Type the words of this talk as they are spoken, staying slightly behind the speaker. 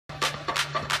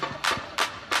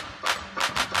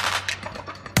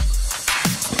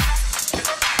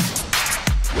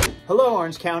Hello,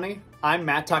 Orange County. I'm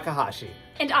Matt Takahashi.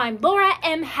 And I'm Laura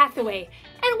M. Hathaway,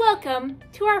 and welcome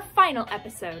to our final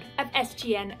episode of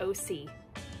SGN O.C.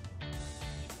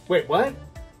 Wait, what?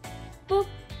 Well,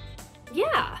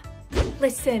 yeah.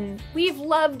 Listen, we've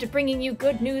loved bringing you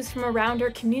good news from around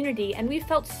our community, and we've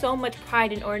felt so much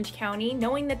pride in Orange County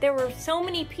knowing that there were so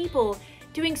many people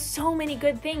doing so many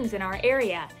good things in our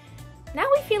area. Now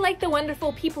we feel like the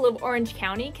wonderful people of Orange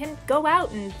County can go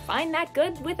out and find that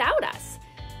good without us.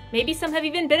 Maybe some have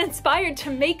even been inspired to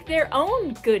make their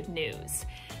own good news.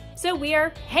 So we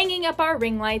are hanging up our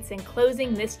ring lights and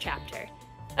closing this chapter.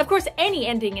 Of course, any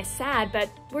ending is sad, but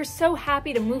we're so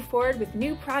happy to move forward with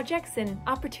new projects and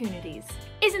opportunities.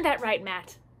 Isn't that right,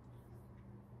 Matt?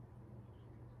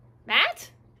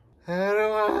 Matt? How do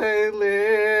I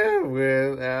live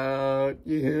without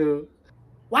you?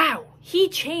 Wow, he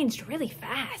changed really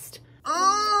fast.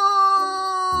 Oh!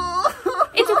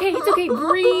 It's okay,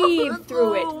 breathe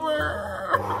through it.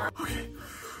 Okay.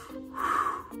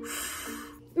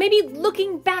 Maybe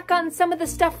looking back on some of the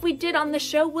stuff we did on the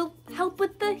show will help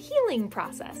with the healing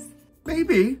process.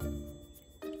 Maybe.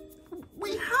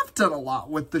 We have done a lot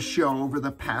with the show over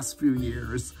the past few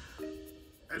years.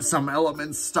 Some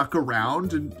elements stuck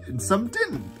around and some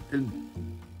didn't.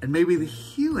 And maybe the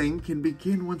healing can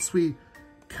begin once we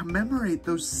commemorate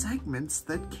those segments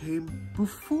that came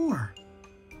before.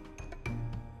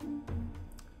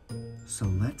 So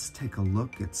let's take a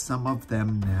look at some of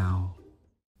them now.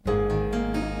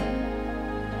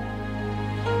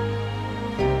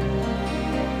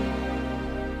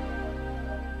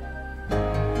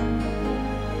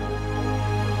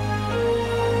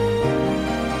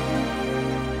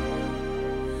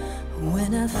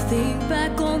 When I think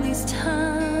back on these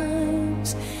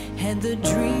times and the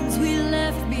dreams we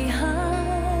left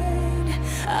behind,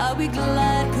 I'll be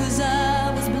glad 'cause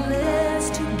I was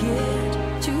blessed to get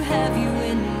to have you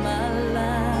in my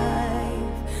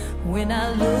life. When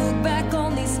I look back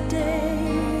on these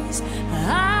days,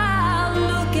 I'll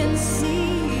look and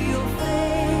see your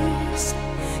face.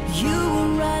 You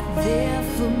were right there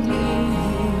for me.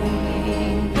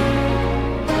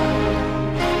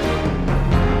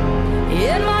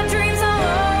 In my dreams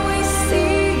I'll always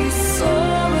see you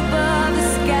soar above the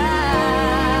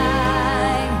sky.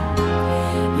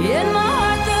 In my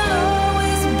heart there'll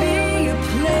always be a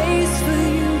place for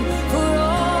you for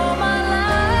all my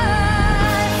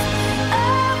life.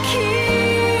 I'll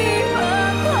keep a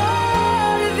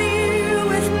part of you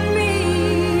with me,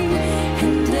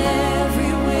 and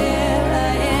everywhere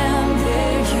I am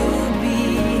there you'll be.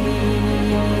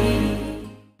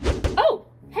 Oh,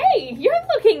 hey, you're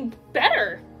looking better.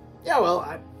 Yeah, well,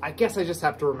 I guess I just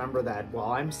have to remember that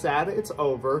while I'm sad it's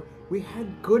over, we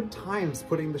had good times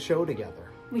putting the show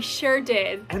together. We sure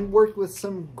did. And worked with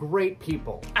some great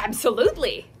people.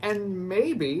 Absolutely. And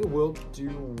maybe we'll do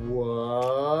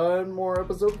one more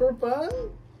episode for fun?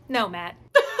 No, Matt.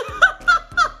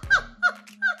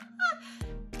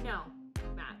 No,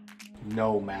 Matt.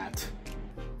 No, Matt.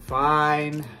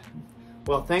 Fine.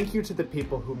 Well, thank you to the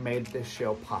people who made this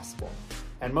show possible.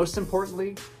 And most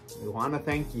importantly, we want to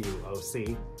thank you,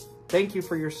 O.C. Thank you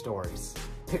for your stories,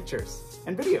 pictures,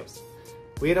 and videos.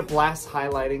 We had a blast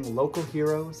highlighting local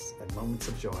heroes and moments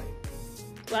of joy.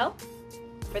 Well,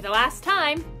 for the last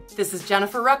time, This is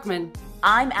Jennifer Ruckman.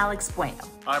 I'm Alex Bueno.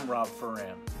 I'm Rob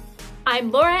Ferran.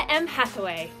 I'm Laura M.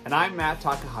 Hathaway. And I'm Matt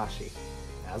Takahashi.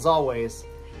 As always,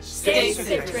 Stay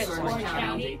citrus, Orange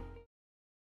County.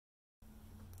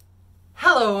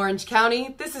 Hello, Orange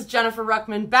County. This is Jennifer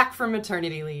Ruckman, back from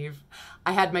maternity leave.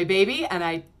 I had my baby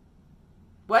and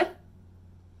What?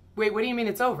 Wait, what do you mean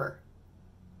it's over?